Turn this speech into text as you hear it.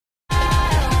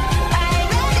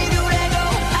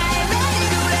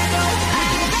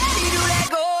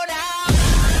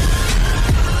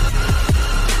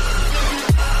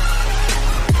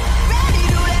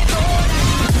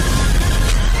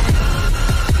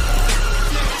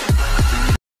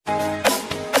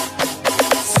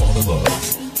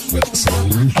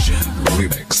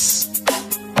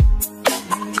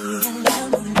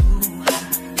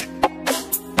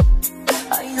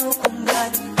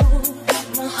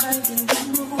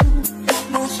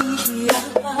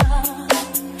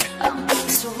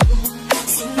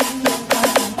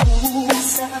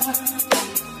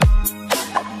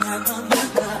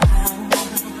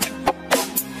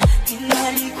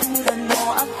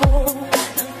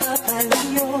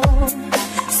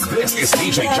This is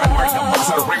DJ John Mark, the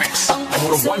Master Remix.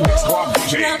 Number 1 mix club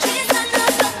DJ.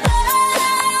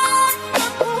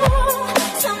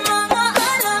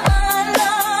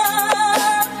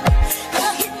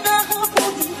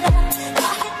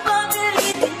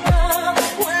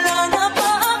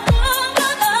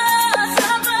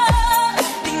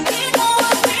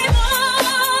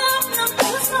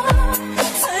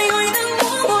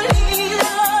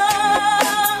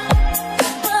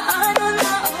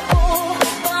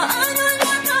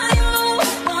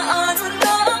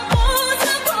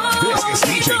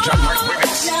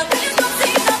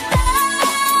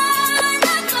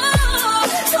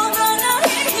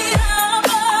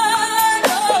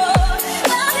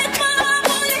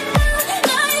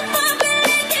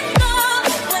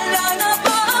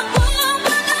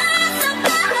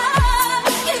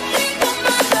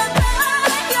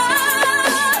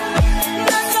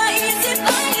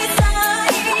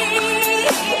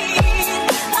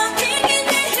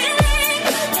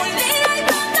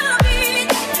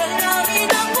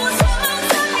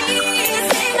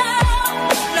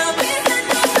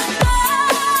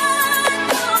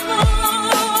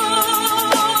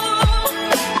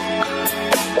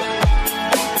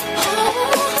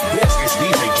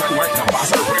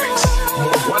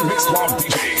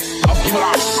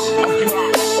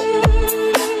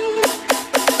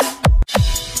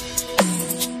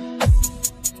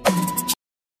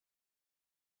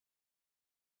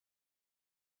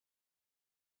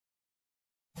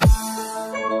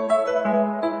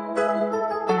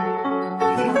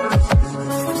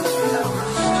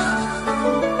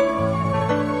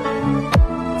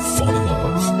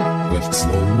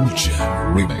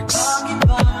 Remix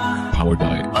powered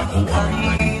by OR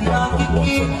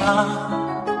 91.1.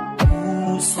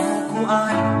 Puso ko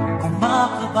ay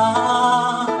kumakaba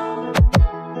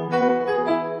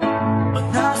pag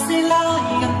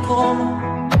nasilayan ko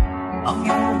ang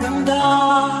iyong ganda.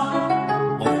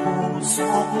 Puso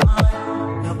ko ay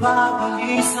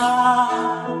nababalisa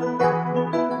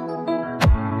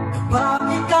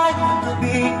kapag ika'y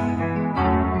magabi,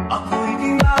 ako'y di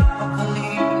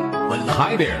mapakali.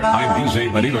 Hi there, I'm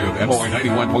DJ Maniloy of MOR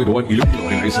 91.1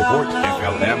 Iloilo and I support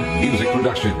FLM Music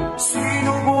Production.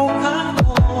 Sinubukan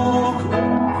ko,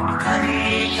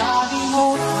 ika'y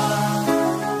kalimutan.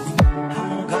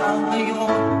 Hanggang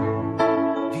ngayon,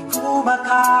 di ko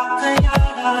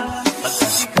makakayanan.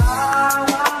 Pagkat ikaw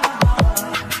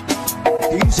ang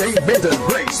DJ Middle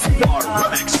Grace PR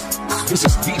Remix. This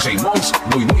is DJ Mons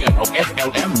Nuyan of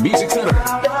FLM Music Center.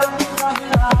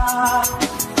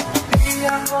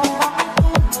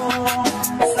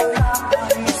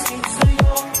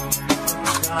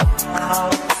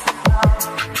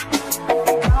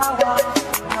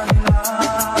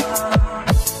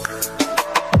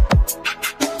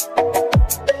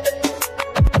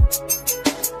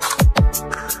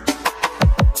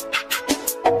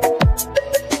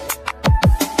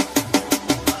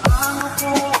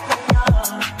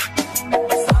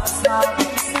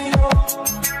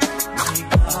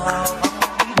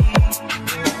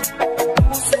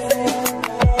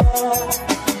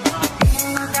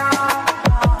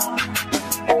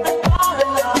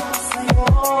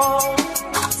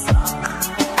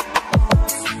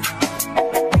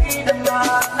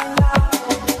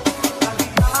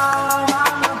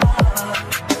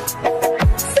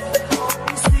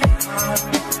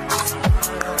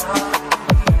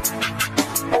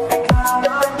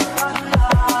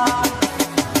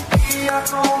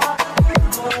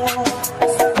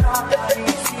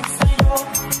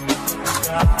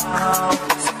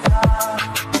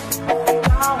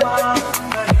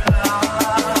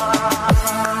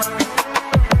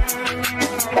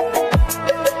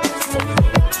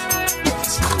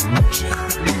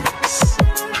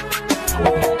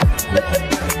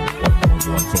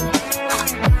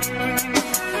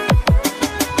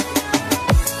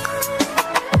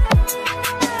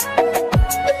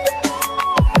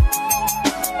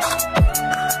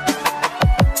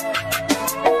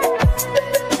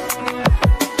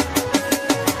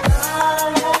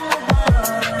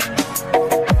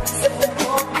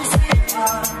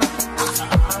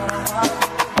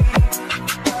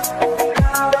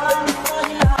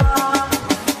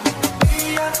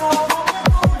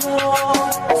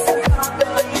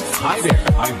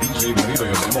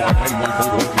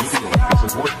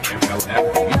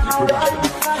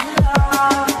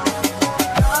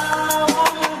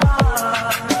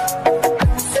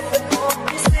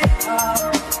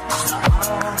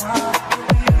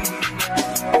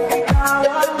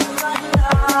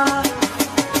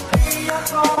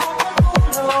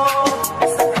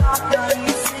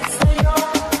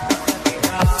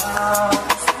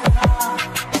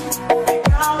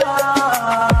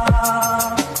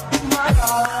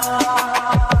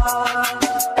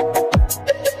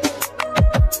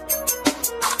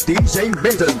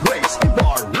 Benton Grace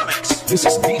Bar Remix. This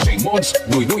is DJ Mons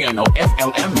Nuyan of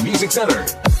FLM Music Center.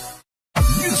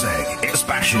 Music is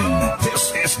passion. This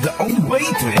is the only way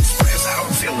to express our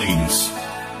feelings.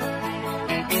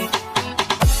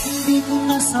 Hindi ko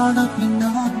na sana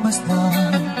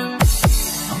pinagmasdan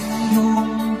ang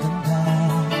iyong ganda,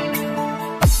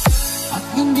 at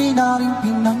hindi na rin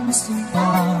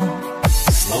pinagsimpan.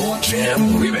 Slow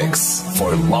Jam Remix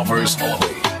for lovers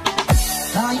only.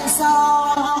 Dahil sa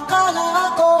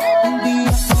akala ko, hindi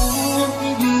ako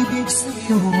ibibig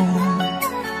sa'yo.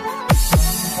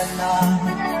 Saan ka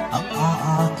ang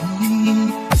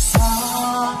aakit sa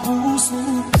puso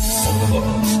ko?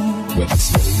 With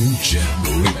Slow Jam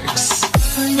Remix.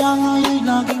 Kaya nga'y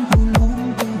laging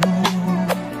bulong-bulong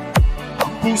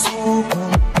ang puso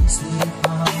ko't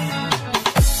isipan.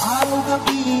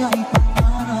 Araw-gabi ay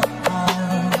pangarap ka,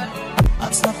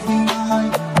 at sa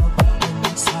tingay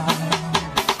mababalisan.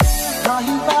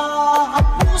 Dahil ba ang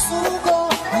puso ko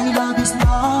ay labis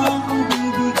na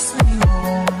umibig sa'yo,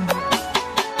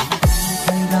 hindi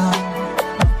kailan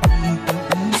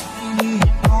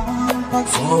mapipag-isip ang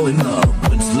pagsusunod. Fall in love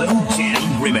with Slow Jam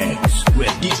Remix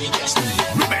with DJ Destiny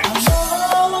Remix.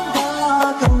 Ano ang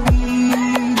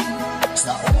gagawin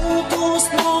sa utos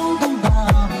ng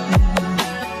damdamin?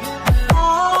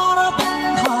 Para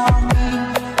bang hangin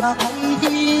na kay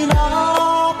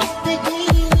hirap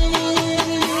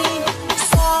pigilin?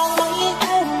 Sana'y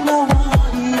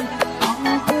unawain ang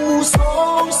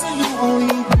pusong sa'yo'y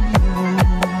buo.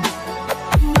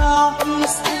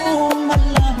 Nais kong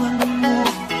malaman mo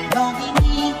na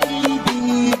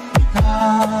iniibig kita.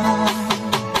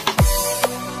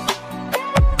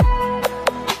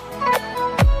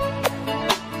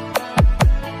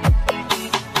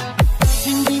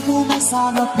 Hindi ko na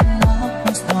sana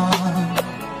pinagmasdan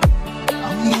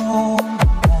ang iyong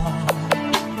ganda,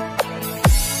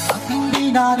 at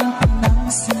hindi na rin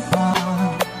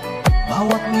pinagsimpan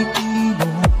bawat ngiti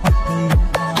mo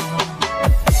pagkailan.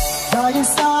 Dahil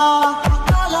sa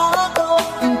akala ko,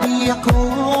 hindi ako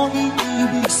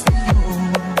iibig sa'yo.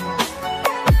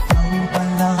 Ikaw ba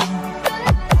lang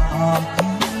ang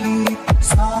aakit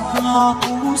sa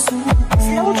puso ko?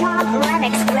 Slow Jam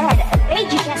Remix with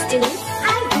DJ Destiny.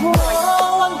 Ano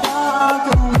ang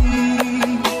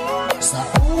gagawin sa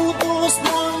utos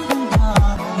ng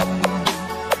damdamin?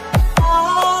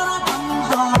 Para bang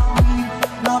hangin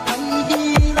na kay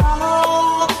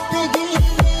hirap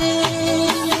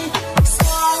pigilin?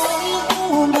 Sana'y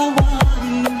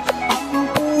unawain ang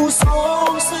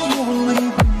pusong sa'yo'y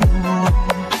buo.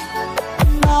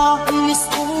 Nais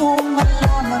kong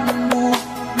malaman mo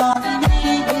na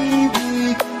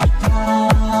iniibig kita.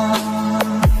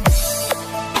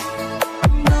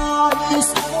 Nais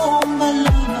kong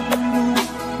malaman mo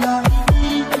na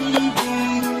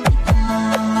iniibig kita.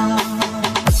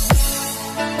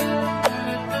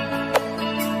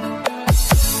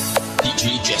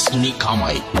 DJ Destiny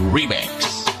Kamay Remix.